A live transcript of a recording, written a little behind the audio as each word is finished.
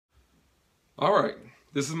Alright,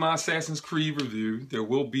 this is my Assassin's Creed review. There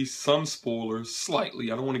will be some spoilers,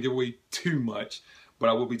 slightly. I don't want to give away too much, but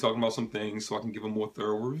I will be talking about some things so I can give a more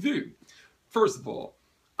thorough review. First of all,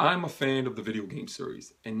 I'm a fan of the video game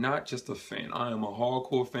series, and not just a fan. I am a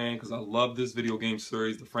hardcore fan because I love this video game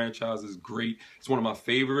series. The franchise is great. It's one of my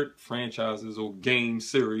favorite franchises or game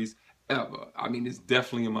series ever. I mean, it's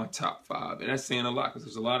definitely in my top 5, and that's saying a lot because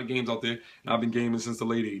there's a lot of games out there, and I've been gaming since the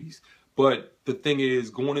late 80s. But the thing is,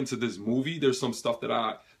 going into this movie, there's some stuff that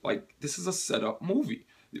I like. This is a setup movie.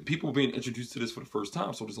 People are being introduced to this for the first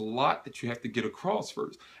time, so there's a lot that you have to get across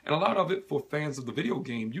first. And a lot of it, for fans of the video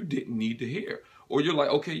game, you didn't need to hear. Or you're like,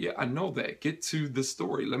 okay, yeah, I know that. Get to the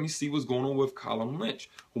story. Let me see what's going on with Colin Lynch,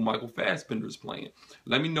 who Michael Fassbender is playing.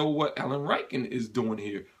 Let me know what Alan Rickman is doing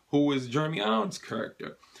here, who is Jeremy Irons'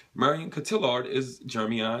 character. Marion Cotillard is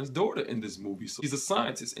Jeremy Irons' daughter in this movie. So she's a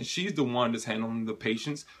scientist, and she's the one that's handling the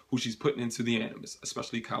patients who she's putting into the Animus,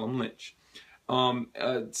 especially Colin Lynch.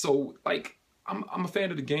 So, like, I'm a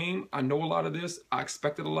fan of the game. I know a lot of this. I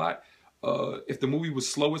expected a lot. If the movie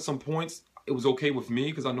was slow at some points, it was okay with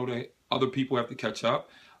me because I know that other people have to catch up.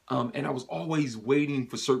 And I was always waiting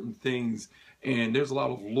for certain things. And there's a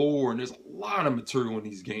lot of lore and there's a lot of material in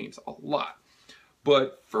these games. A lot.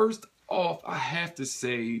 But first off, I have to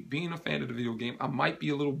say, being a fan of the video game, I might be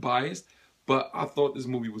a little biased, but I thought this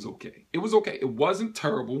movie was okay. It was okay. It wasn't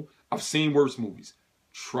terrible. I've seen worse movies.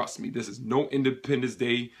 Trust me, this is no Independence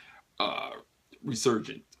Day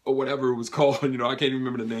Resurgent or whatever it was called. You know, I can't even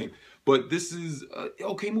remember the name. But this is an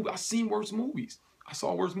okay movie. I've seen worse movies. I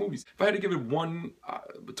saw worse movies. If I had to give it one,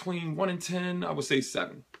 between 1 and 10, I would say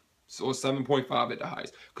 7. So a 7.5 at the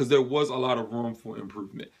highest. Because there was a lot of room for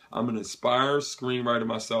improvement. I'm an inspired screenwriter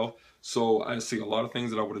myself. So I see a lot of things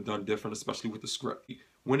that I would have done different, especially with the script.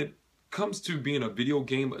 When it comes to being a video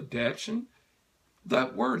game adaptation,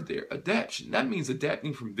 that word there, adaptation, that means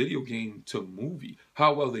adapting from video game to movie.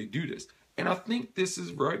 How well they do this. And I think this is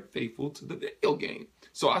very faithful to the video game.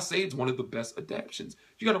 So I say it's one of the best adaptations.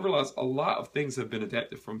 You got to realize a lot of things have been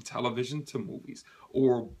adapted from television to movies,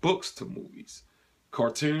 or books to movies,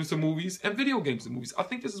 cartoons to movies, and video games to movies. I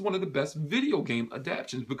think this is one of the best video game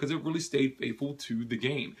adaptations because it really stayed faithful to the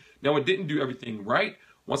game. Now, it didn't do everything right.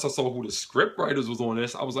 Once I saw who the script writers was on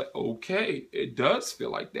this, I was like, okay, it does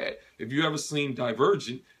feel like that. If you ever seen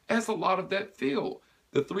Divergent, it has a lot of that feel.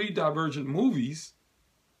 The 3 Divergent movies,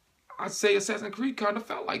 I'd say Assassin's Creed kind of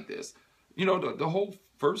felt like this. You know, the whole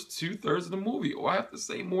first 2/3 of the movie, or I have to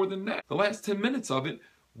say more than that. The last 10 minutes of it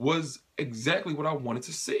was exactly what I wanted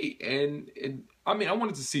to see. And I mean, I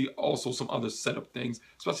wanted to see also some other setup things,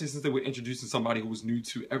 especially since they were introducing somebody who was new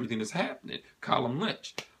to everything that's happening. Colin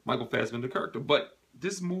Lynch, Michael Fassbender character. But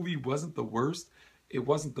this movie wasn't the worst. It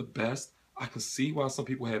wasn't the best. I can see why some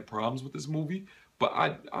people had problems with this movie, but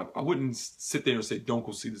I wouldn't sit there and say, don't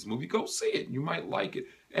go see this movie. Go see it. You might like it.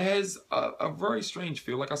 It has a very strange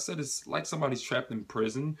feel. Like I said, it's like somebody's trapped in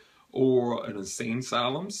prison or an insane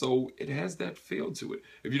asylum, so it has that feel to it.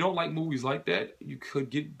 If you don't like movies like that, you could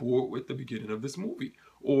get bored with the beginning of this movie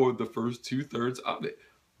or the first 2/3 of it.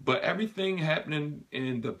 But everything happening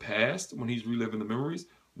in the past, when he's reliving the memories,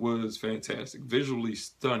 was fantastic. Visually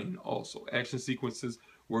stunning also. Action sequences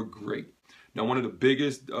were great. Now, one of the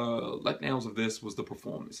biggest letdowns of this was the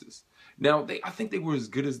performances. Now, I think they were as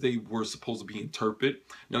good as they were supposed to be interpreted.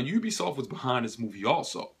 Now, Ubisoft was behind this movie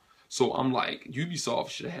also. So I'm like, Ubisoft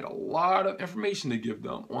should have had a lot of information to give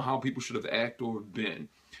them on how people should have acted or been.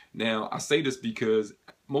 Now, I say this because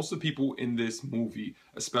most of the people in this movie,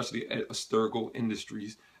 especially at Asturgo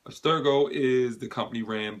Industries, Asturgo is the company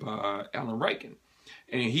ran by Alan Rickman.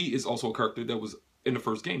 And he is also a character that was in the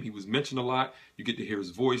first game. He was mentioned a lot. You get to hear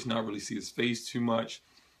his voice, not really see his face too much.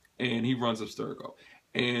 And he runs Abstergo.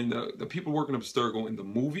 And the people working Abstergo in the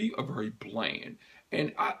movie are very bland.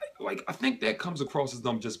 And I think that comes across as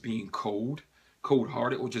them just being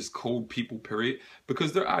cold-hearted, or just cold people, period.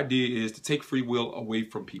 Because their idea is to take free will away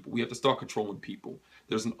from people. We have to start controlling people.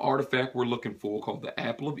 There's an artifact we're looking for called the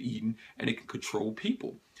Apple of Eden, and it can control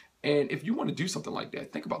people. And if you want to do something like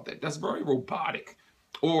that, think about that. That's very robotic.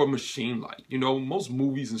 Or machine-like. You know, most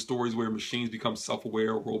movies and stories where machines become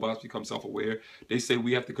self-aware, or robots become self-aware, they say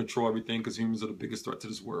we have to control everything because humans are the biggest threat to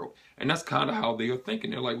this world. And that's kind of how they are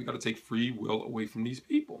thinking. They're like, we got to take free will away from these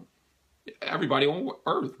people. Everybody on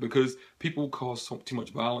Earth, because people cause too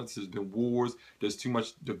much violence. There's been wars. There's too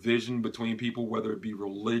much division between people, whether it be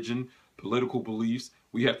religion, political beliefs.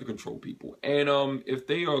 We have to control people. And if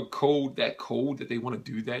they are that cold that they want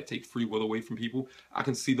to do that, take free will away from people, I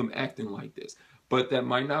can see them acting like this. But that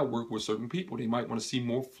might not work with certain people. They might want to see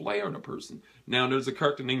more flair in a person. Now, there's a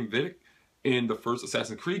character named Vidic in the first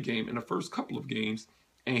Assassin's Creed game, in the first couple of games,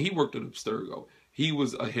 and he worked at Abstergo. he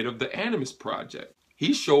was a hit of the Animus Project.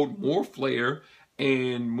 He showed more flair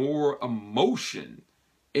and more emotion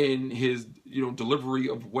in his, delivery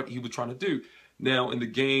of what he was trying to do. Now, in the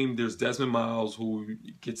game, there's Desmond Miles, who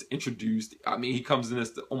gets introduced. I mean, he comes in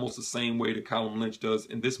as almost the same way that Colin Lynch does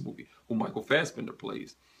in this movie, who Michael Fassbender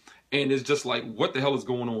plays. And it's just like, what the hell is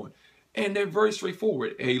going on? And they're very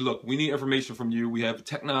straightforward. Hey, look, we need information from you. We have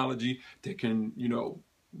technology that can,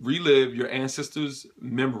 relive your ancestors'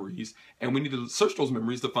 memories, and we need to search those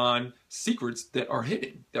memories to find secrets that are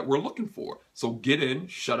hidden, that we're looking for. So get in,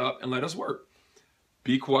 shut up, and let us work.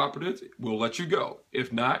 Be cooperative, we'll let you go.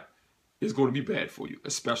 If not, it's going to be bad for you,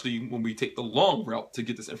 especially when we take the long route to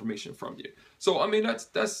get this information from you. So, I mean,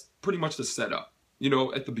 that's pretty much the setup,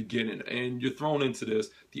 at the beginning. And you're thrown into this,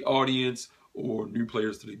 the audience or new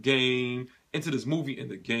players to the game, into this movie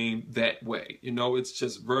and the game that way. It's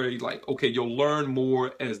just very like, okay, you'll learn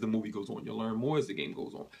more as the movie goes on. You'll learn more as the game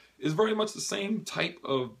goes on. It's very much the same type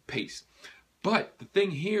of pace. But the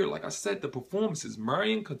thing here, like I said, the performances,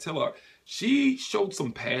 Marion Cotillard, she showed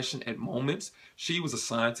some passion at moments. She was a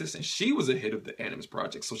scientist and she was a hit of the Animus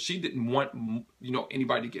Project. So she didn't want,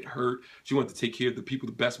 anybody to get hurt. She wanted to take care of the people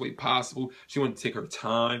the best way possible. She wanted to take her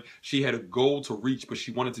time. She had a goal to reach, but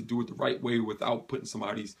she wanted to do it the right way without putting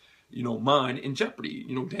somebody's, mind in jeopardy,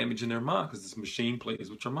 damaging their mind, because this machine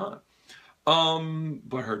plays with your mind.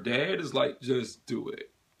 But her dad is like, just do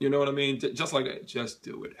it. You know what I mean? Just like that, just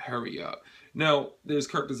do it. Hurry up. Now, there's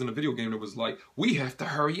characters in the video game that was like, we have to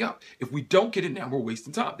hurry up. If we don't get it now, we're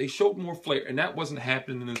wasting time. They showed more flair, and that wasn't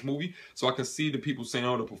happening in this movie. So I can see the people saying,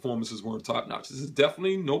 oh, the performances weren't top notch. This is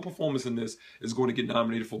definitely, no performance in this is going to get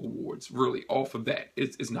nominated for awards. Really, off of that,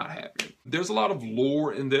 it's not happening. There's a lot of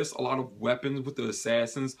lore in this, a lot of weapons with the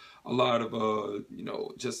assassins, a lot of,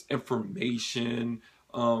 just information,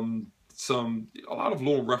 a lot of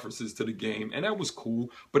little references to the game, and that was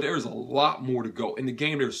cool, but there's a lot more to go. In the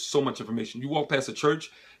game, there's so much information. You walk past a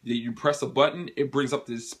church, you press a button, it brings up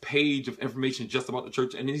this page of information just about the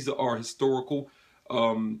church, and these are historical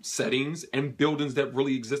settings and buildings that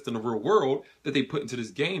really exist in the real world that they put into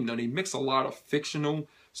this game. Now, they mix a lot of fictional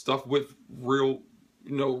stuff with real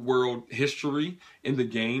world history in the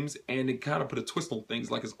games, and it kind of put a twist on things.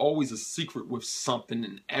 Like, it's always a secret with something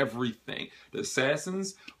in everything. The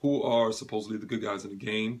assassins, who are supposedly the good guys in the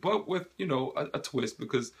game, but with, a twist,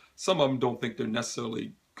 because some of them don't think they're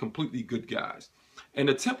necessarily completely good guys. And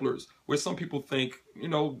the Templars, where some people think,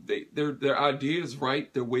 their idea is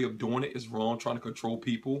right, their way of doing it is wrong, trying to control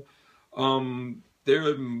people.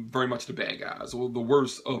 They're very much the bad guys, or the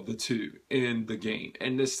worst of the two in the game.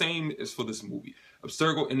 And the same is for this movie.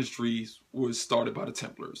 Abstergo Industries was started by the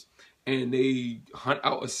Templars, and they hunt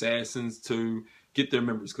out assassins to get their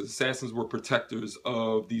memories, because assassins were protectors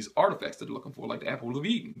of these artifacts that they're looking for, like the Apple of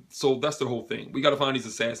Eden. So that's the whole thing. We got to find these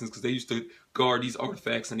assassins, because they used to guard these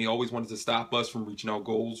artifacts, and they always wanted to stop us from reaching our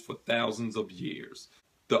goals for thousands of years.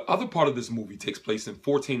 The other part of this movie takes place in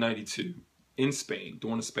 1492. In Spain,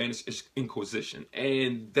 during the Spanish Inquisition.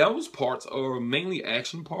 And those parts are mainly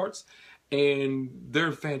action parts, and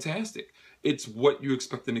they're fantastic. It's what you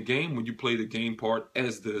expect in the game when you play the game part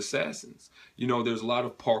as the assassins. There's a lot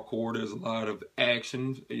of parkour, there's a lot of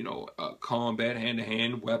action, combat,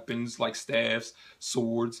 hand-to-hand, weapons like staffs,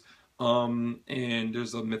 swords, and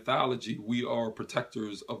there's a mythology. We are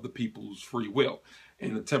protectors of the people's free will,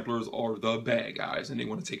 and the Templars are the bad guys, and they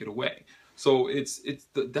want to take it away. So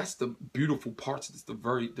that's the beautiful parts. It's the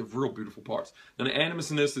real beautiful parts. Now, the Animus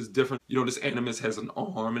in this is different. This Animus has an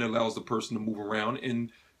arm and allows the person to move around. In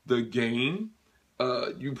the game,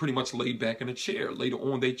 you pretty much laid back in a chair. Later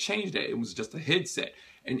on, they changed that. It was just a headset,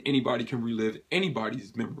 and anybody can relive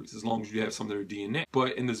anybody's memories as long as you have some of their DNA.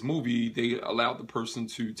 But in this movie, they allowed the person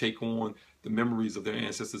to take on the memories of their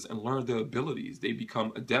ancestors and learn their abilities. They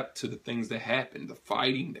become adept to the things that happen, the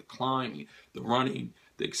fighting, the climbing, the running,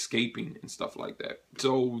 the escaping, and stuff like that.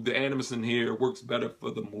 So the Animus in here works better for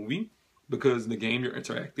the movie, because in the game you're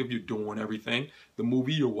interactive, you're doing everything. The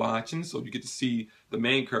movie you're watching, so you get to see the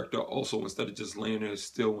main character also, instead of just laying there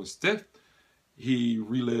still and stiff, he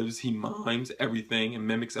relives, he mimes everything and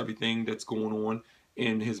mimics everything that's going on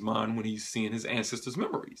in his mind when he's seeing his ancestors'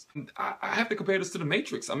 memories. I have to compare this to the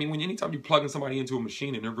Matrix. I mean, anytime you're plugging somebody into a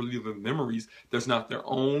machine and they're reliving memories that's not their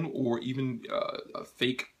own, or even a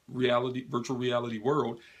fake reality, virtual reality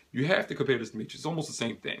world, you have to compare this to Matrix. It's almost the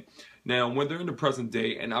same thing. Now, when they're in the present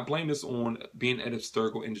day, and I blame this on being at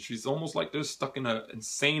Abstergo Industries, it's almost like they're stuck in an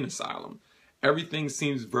insane asylum, Everything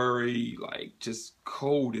seems very like just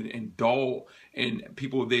cold and dull, and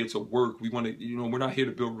people are there to work. We want to, we're not here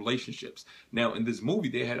to build relationships. Now in this movie,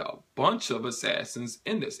 they had a bunch of assassins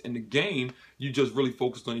in this. In the game, you just really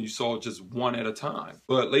focused on, you saw just one at a time.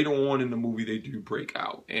 But later on in the movie, they do break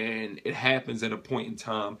out, and it happens at a point in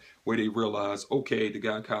time where they realize, okay, the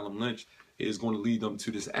guy Colin Lynch is going to lead them to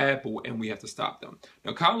this apple, and we have to stop them.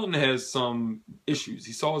 Now, Colin has some issues.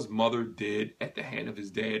 He saw his mother dead at the hand of his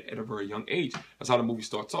dad at a very young age. That's how the movie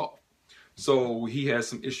starts off. So he has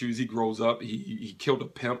some issues. He grows up. He killed a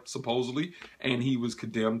pimp, supposedly, and he was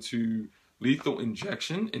condemned to lethal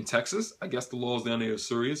injection in Texas. I guess the laws down there are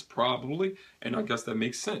serious, probably, and I guess that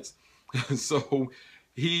makes sense. So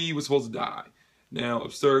he was supposed to die. Now,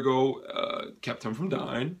 Abstergo kept him from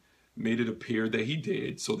dying, made it appear that he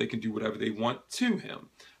did, so they can do whatever they want to him.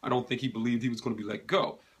 I don't think he believed he was going to be let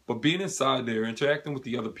go. But being inside there, interacting with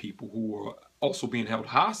the other people who were also being held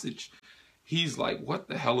hostage, he's like, what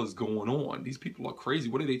the hell is going on? These people are crazy.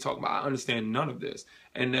 What are they talking about? I understand none of this.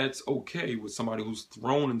 And that's okay with somebody who's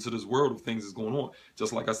thrown into this world of things that's going on.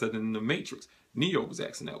 Just like I said in The Matrix, Neo was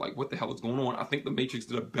asking that, like, what the hell is going on? I think The Matrix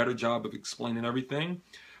did a better job of explaining everything.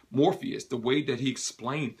 Morpheus, the way that he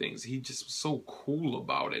explained things, he just was so cool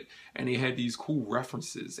about it, and he had these cool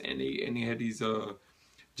references, and he had these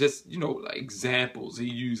just, like examples. He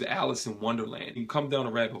used Alice in Wonderland. You come down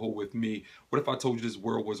a rabbit hole with me. What if I told you this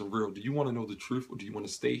world wasn't real? Do you want to know the truth, or do you want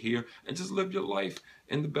to stay here and just live your life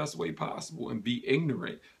in the best way possible and be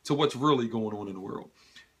ignorant to what's really going on in the world?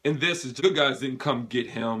 And this is, the good guys didn't come get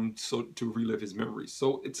him to relive his memories,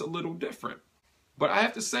 so it's a little different. But I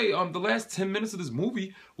have to say, the last 10 minutes of this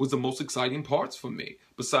movie was the most exciting parts for me,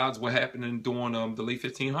 besides what happened during the late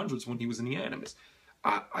 1500s when he was in the Animus.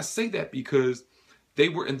 I say that because they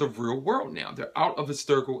were in the real world now. They're out of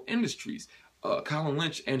historical industries. Colin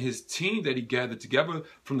Lynch and his team that he gathered together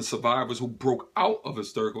from the survivors who broke out of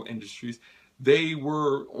historical industries, they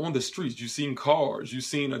were on the streets. You've seen cars. You've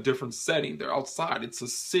seen a different setting. They're outside. It's a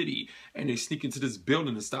city. And they sneak into this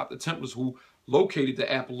building to stop the Templars who located the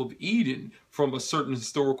Apple of Eden from a certain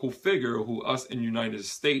historical figure who us in the United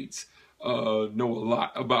States know a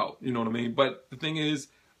lot about. You know what I mean? But the thing is,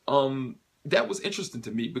 that was interesting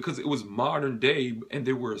to me because it was modern day and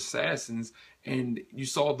there were assassins, and you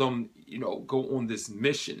saw them, go on this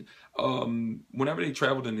mission. Whenever they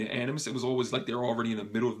traveled in the Animus, it was always like they're already in the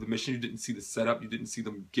middle of the mission. You didn't see the setup. You didn't see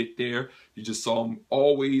them get there. You just saw them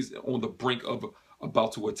always on the brink of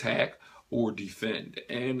about to attack or defend.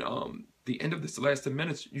 And the end of this last 10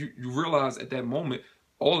 minutes, you realize at that moment,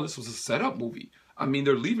 all of this was a setup movie. I mean,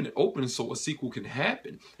 they're leaving it open so a sequel can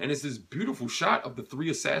happen. And it's this beautiful shot of the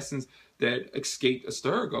 3 assassins that escaped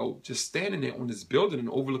Abstergo just standing there on this building and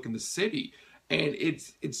overlooking the city. And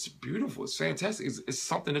it's beautiful. It's fantastic. It's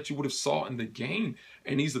something that you would have saw in the game.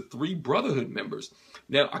 And these are 3 Brotherhood members.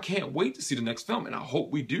 Now, I can't wait to see the next film, and I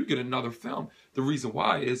hope we do get another film. The reason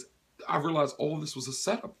why is I realized all of this was a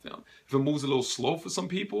setup film. If it moves a little slow for some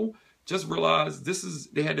people, just realize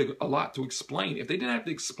they had a lot to explain. If they didn't have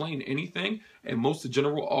to explain anything, and most of the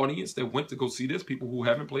general audience that went to go see this, people who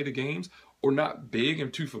haven't played the games or not big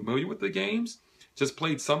and too familiar with the games, just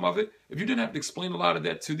played some of it. If you didn't have to explain a lot of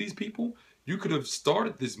that to these people, you could have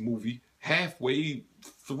started this movie halfway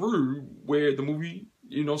through where the movie,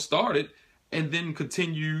 started, and then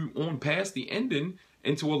continue on past the ending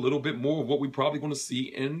into a little bit more of what we're probably going to see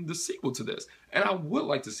in the sequel to this. And I would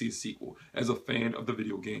like to see a sequel as a fan of the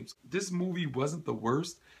video games. This movie wasn't the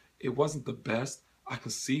worst. It wasn't the best. I can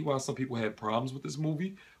see why some people had problems with this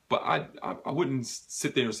movie, but I wouldn't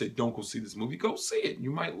sit there and say, don't go see this movie. Go see it. You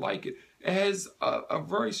might like it. It has a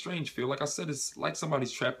very strange feel. Like I said, it's like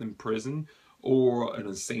somebody's trapped in prison or an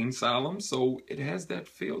insane asylum, so it has that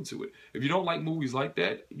feel to it. If you don't like movies like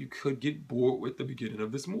that, you could get bored with the beginning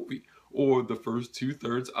of this movie or the first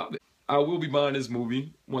 2/3 of it. I will be buying this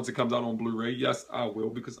movie once it comes out on Blu-ray. Yes, I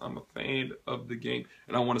will, because I'm a fan of the game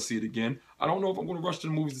and I want to see it again. I don't know if I'm going to rush to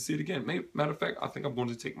the movies to see it again. Matter of fact, I think I'm going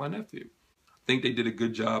to take my nephew. I think they did a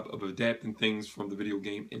good job of adapting things from the video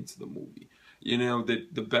game into the movie.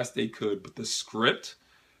 The best they could, but the script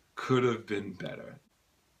could have been better.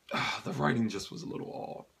 The writing just was a little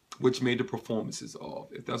off, which made the performances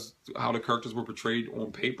off. If that's how the characters were portrayed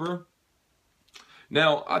on paper.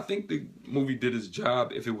 Now, I think the movie did its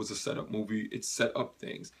job. If it was a setup movie, it set up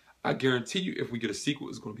things. I guarantee you, if we get a sequel,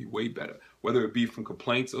 it's going to be way better. Whether it be from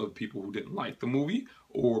complaints of people who didn't like the movie,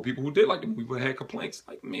 or people who did like the movie but had complaints,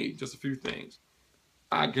 like me, just a few things.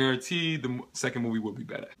 I guarantee the second movie will be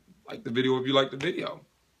better. Like the video if you like the video.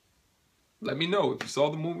 Let me know if you saw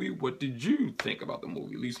the movie. What did you think about the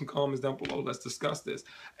movie? Leave some comments down below. Let's discuss this.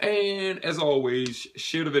 And as always,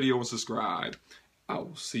 share the video and subscribe. I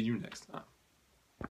will see you next time.